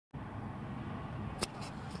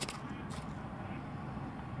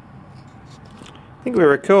I think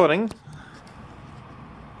we're recording.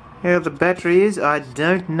 How the battery is, I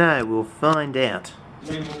don't know. We'll find out.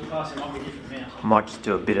 Might just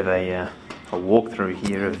do a bit of a walkthrough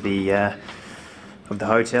here of the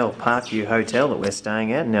hotel, Parkview Hotel that we're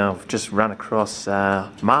staying at. Now I've just run across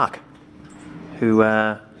Mark, who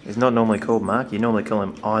is not normally called Mark. You normally call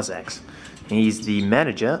him Isaacs. He's the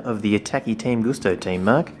manager of the Attacky Team Gusto team.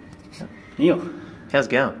 Mark. Neil. How's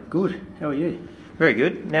it going? Good. How are you? Very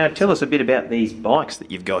good. Now tell us a bit about these bikes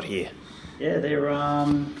that you've got here. Yeah, they're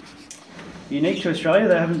unique to Australia.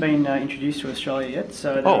 They haven't been introduced to Australia yet.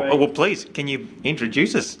 So well please, can you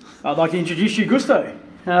introduce us? I'd like to introduce you Gusto.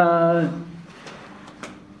 A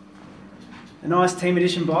nice team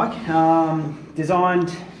edition bike,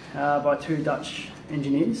 designed by two Dutch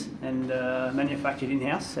engineers and manufactured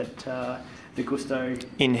in-house at the Gusto.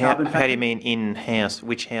 In-house? How do you mean in-house?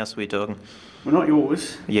 Which house are we talking? Well, not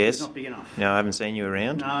yours. Yes. It's not big enough. No, I haven't seen you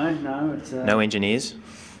around. No, it's... no engineers?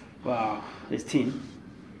 Well, there's Tim.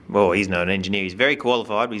 Well, he's not an engineer. He's very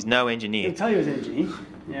qualified, but he's no engineer. He'll tell you he's an engineer.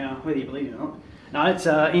 Now, whether you believe it or not. No, it's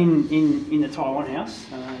in the Taiwan house,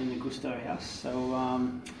 in the Gusto house.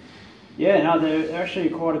 So, yeah, no, they're actually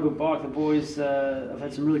quite a good bike. The boys, I've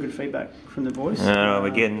had some really good feedback from the boys.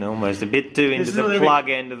 We're getting almost a bit too into the plug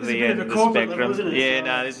end of the spectrum.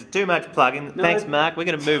 No, this is too much plugging. No, thanks, Mark. We're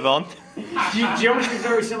going to move on. Geometry is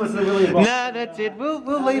very similar to the William bike. No, that's it. We'll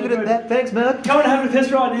leave it at that. Thanks, Mark. Come and have a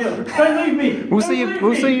test ride, Neil. Don't leave me. We'll see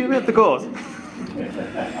you at the course.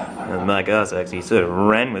 Mark Isaacs, he sort of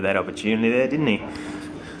ran with that opportunity there, didn't he?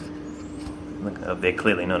 Look, they're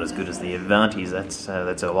clearly not as good as the Avantis,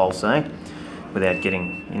 that's all I'll say, without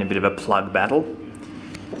getting in a bit of a plug battle.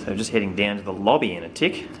 So just heading down to the lobby in a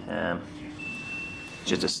tick.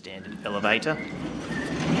 Just a standard elevator.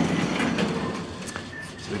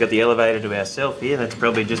 So we've got the elevator to ourselves here, that's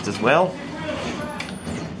probably just as well.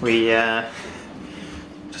 We,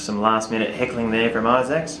 just some last minute heckling there from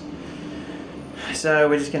Isaacs. So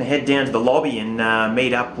we're just going to head down to the lobby and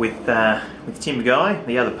meet up with Tim Guy,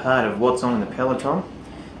 the other part of what's on in the Peloton.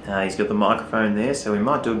 He's got the microphone there, so we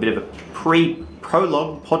might do a bit of a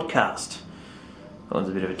pre-prologue podcast. That one's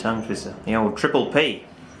a bit of a tongue twister. The old triple P.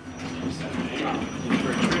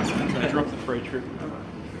 Drop the free trip.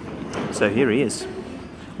 So here he is,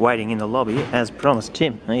 waiting in the lobby as promised.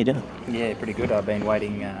 Tim, how you doing? Yeah, pretty good. I've been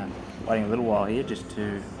waiting a little while here just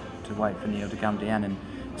to wait for Neil to come down, and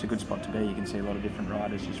it's a good spot to be. You can see a lot of different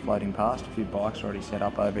riders just floating past. A few bikes already set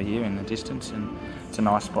up over here in the distance, and it's a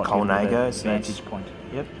nice spot. Colnagos, vantage point.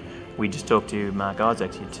 Yep. We just talked to Mark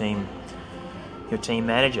Isaacs, your team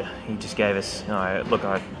manager. He just gave us. Look,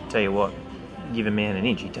 I tell you what, give a man an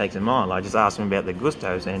inch, he takes a mile. I just asked him about the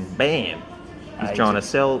Gustos, and bam, he's trying to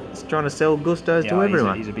sell Gustos to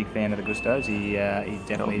everyone. He's a big fan of the Gustos. He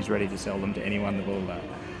definitely is ready to sell them to anyone that will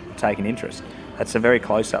take an interest. That's a very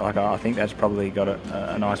close up. I think that's probably got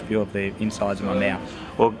a nice view of the insides of them now.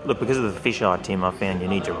 Well, look, because of the fisheye, Tim, I found you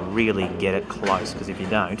need to really get it close, because if you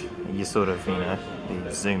don't, you sort of,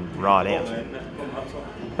 you zoom right out.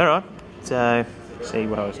 All right, so see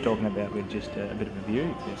what I was talking about with just a bit of a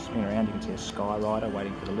view. If you spin around, you can see a Sky Rider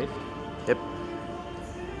waiting for the lift. Yep.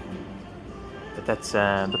 But that's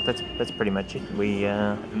pretty much it. We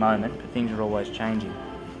at the moment, but things are always changing.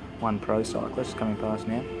 One pro cyclist coming past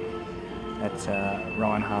now. That's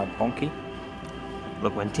Reinhard Bonnke.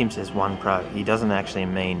 Look, when Tim says one pro, he doesn't actually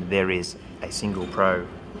mean there is a single pro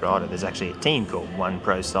rider. There's actually a team called One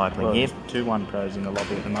Pro Cycling here. There's 2 1 pros in the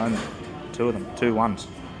lobby at the moment. 2 of them, 2 ones.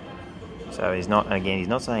 So he's not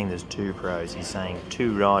saying there's 2 pros. He's saying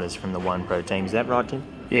 2 riders from the One Pro team. Is that right, Tim?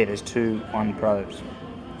 Yeah, there's 2 1 pros.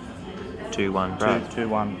 2 1 pros. 2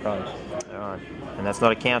 1 pros. All right, and that's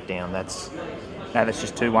not a countdown. No, that's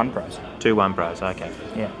just 2 1 pros. 2 1 pros. Okay.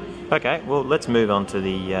 Yeah. Okay, well, let's move on to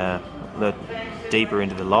the deeper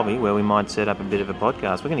into the lobby, where we might set up a bit of a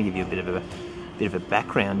podcast. We're going to give you a bit of a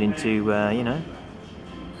background into, a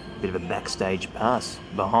bit of a backstage pass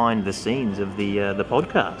behind the scenes of the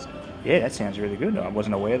podcast. Yeah, that sounds really good. I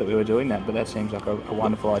wasn't aware that we were doing that, but that seems like a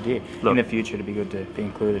wonderful idea. Look, in the future, it'd be good to be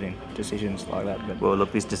included in decisions like that. But well,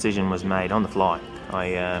 look, this decision was made on the fly.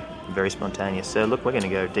 Very spontaneous. So, look, we're going to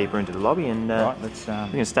go deeper into the lobby, and right, we're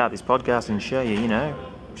going to start this podcast and show you,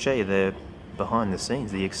 the behind the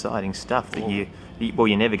scenes, the exciting stuff that you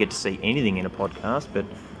never get to see anything in a podcast, but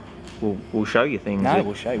we'll show you things. No,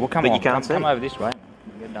 we'll show you. Well, come over this way.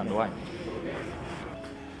 We'll get it underway.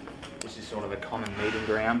 This is sort of a common meeting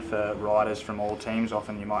ground for riders from all teams.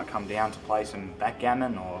 Often you might come down to play some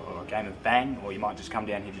backgammon or a game of bang, or you might just come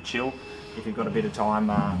down here to chill if you've got a bit of time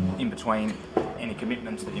in between any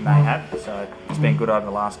commitments that you may have. So it's been good over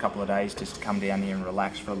the last couple of days just to come down here and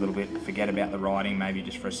relax for a little bit, forget about the riding maybe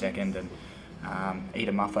just for a second, and eat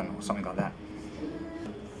a muffin or something like that.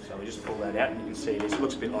 So we just pull that out and you can see this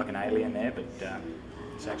looks a bit like an alien there, but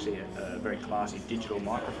it's actually a very classy digital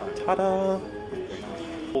microphone. Ta-da!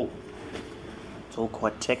 Oh, it's all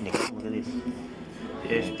quite technical. Look at this.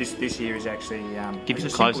 Yes, this here is actually Give us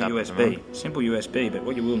it's a close simple up, USB. Simple USB, but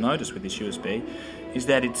what you will notice with this USB is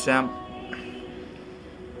that it's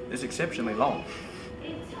exceptionally long.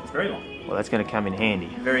 It's very long. Well, that's going to come in handy.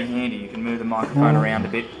 Very handy. You can move the microphone around a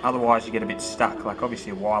bit. Otherwise, you get a bit stuck. Like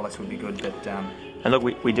obviously, a wireless would be good, but And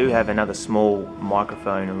look, we do have another small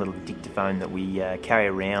microphone, a little dictaphone that we carry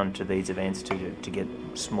around to these events to get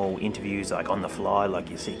small interviews, like on the fly, like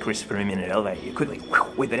you see Chris Froome in an elevator. You quickly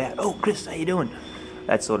whip it out. Oh, Chris, how you doing?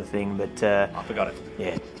 That sort of thing. But I forgot it.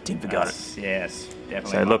 Yeah, Tim forgot it. Yes,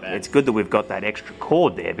 definitely. So look, it's good that we've got that extra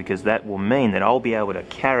cord there, because that will mean that I'll be able to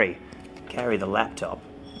carry the laptop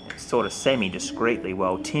sort of semi-discreetly,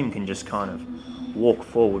 while Tim can just kind of walk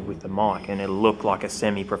forward with the mic, and it'll look like a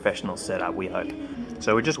semi-professional setup, we hope.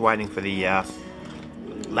 So we're just waiting for the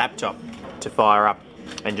laptop to fire up,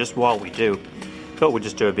 and just while we do, thought we'd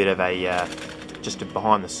just do a bit of a just a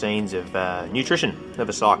behind the scenes of nutrition of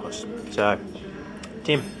a cyclist. So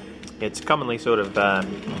Tim, it's commonly sort of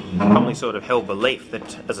held belief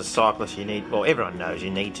that as a cyclist you need, well, everyone knows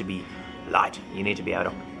you need to be light. You need to be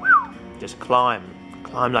able to just climb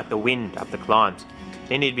like the wind up the climbs.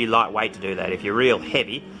 So you need to be lightweight to do that. If you're real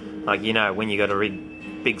heavy, like, you know, when you got a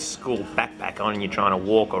big school backpack on and you're trying to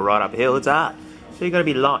walk or ride up a hill, it's hard. So you got to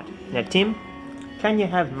be light. Now, Tim, can you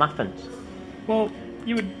have muffins? Well,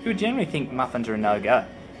 you would generally think muffins are a no-go.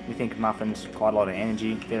 You think muffins, quite a lot of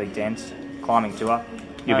energy, fairly dense, climbing tour.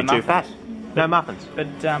 You'll be too fat. No muffins. But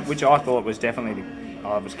which I thought was definitely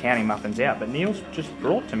I was counting muffins out. But Neil's just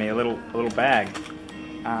brought to me a little bag,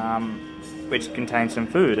 which contains some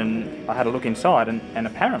food, and I had a look inside, and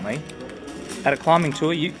apparently, at a climbing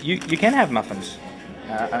tour, you can have muffins.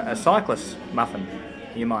 A cyclist muffin,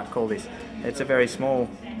 you might call this. It's a very small.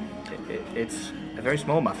 It's a very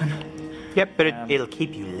small muffin. Yep, but it'll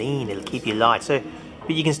keep you lean. It'll keep you light. So,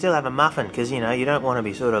 but you can still have a muffin, because you know you don't want to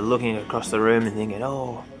be sort of looking across the room and thinking,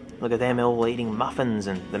 oh, look at them all eating muffins,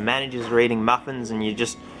 and the managers are eating muffins, and you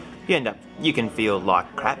can feel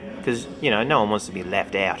like crap, because you know no one wants to be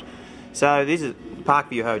left out. So this is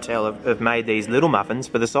Parkview Hotel have made these little muffins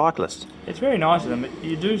for the cyclists. It's very nice of them, but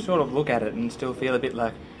you do sort of look at it and still feel a bit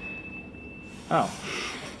like, oh,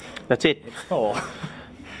 that's it. It's full.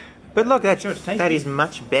 But look, that tasty. is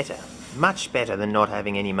much better than not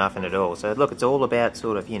having any muffin at all. So look, it's all about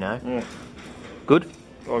sort of, you know, good.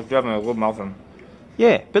 Well, it's definitely a good muffin.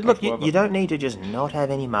 Yeah, but look, you don't need to just not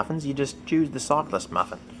have any muffins. You just choose the cyclist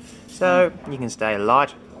muffin. So you can stay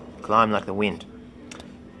light, climb like the wind.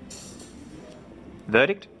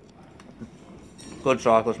 Verdict? Good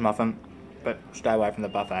cyclist muffin, but stay away from the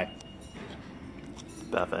buffet.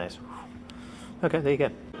 Buffets. Okay, there you go.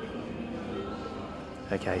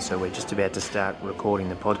 Okay, so we're just about to start recording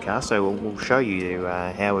the podcast, so we'll show you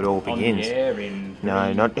how it all begins. On the air in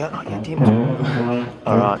not yet, Tim.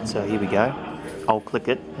 Alright, so here we go. I'll click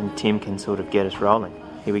it and Tim can sort of get us rolling.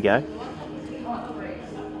 Here we go.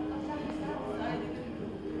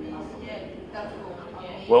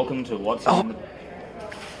 Welcome to What's on the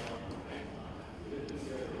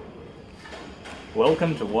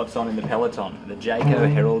Welcome to What's On in the Peloton, the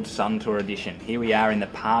Jayco Herald Sun Tour edition. Here we are in the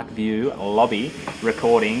Parkview lobby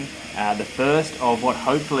recording the first of what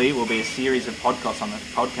hopefully will be a series of podcasts on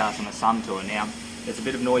the Sun Tour. Now, there's a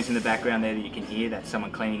bit of noise in the background there that you can hear. That's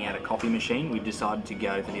someone cleaning out a coffee machine. We've decided to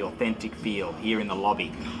go for the authentic feel here in the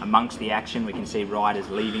lobby. Amongst the action, we can see riders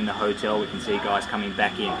leaving the hotel. We can see guys coming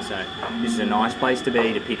back in. So this is a nice place to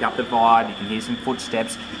be, to pick up the vibe. You can hear some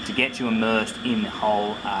footsteps to get you immersed in the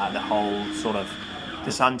whole sort of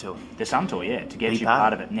The Sun Tour. The Sun Tour, yeah, to get you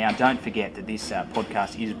part of it. Now, don't forget that this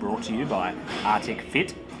podcast is brought to you by Arctic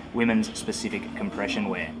Fit, women's specific compression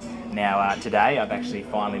wear. Now, today I've actually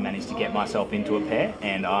finally managed to get myself into a pair,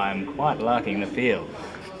 and I'm quite liking the feel.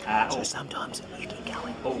 So sometimes you keep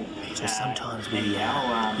going. So sometimes we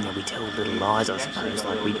tell little lies, I suppose.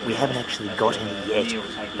 Like we haven't actually got any yet,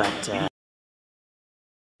 but.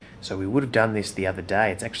 So we would have done this the other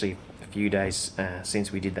day. It's actually a few days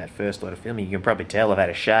since we did that first lot of filming. You can probably tell I've had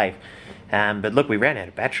a shave. But look, we ran out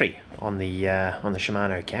of battery on the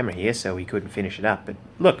Shimano camera here, so we couldn't finish it up. But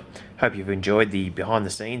look, hope you've enjoyed the behind the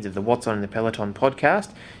scenes of the What's On in the Peloton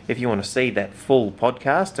podcast. If you want to see that full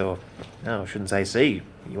podcast, or no, I shouldn't say see,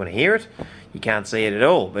 you want to hear it, you can't see it at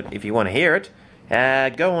all. But if you want to hear it,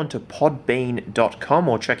 go on to podbean.com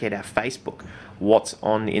or check out our Facebook, What's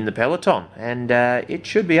On in the Peloton, and it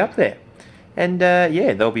should be up there. And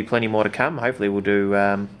yeah, there'll be plenty more to come. Hopefully we'll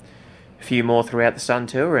do a few more throughout the Sun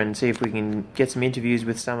Tour and see if we can get some interviews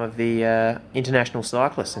with some of the international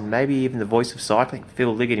cyclists and maybe even the voice of cycling,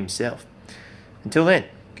 Phil Liggett himself. Until then,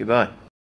 goodbye.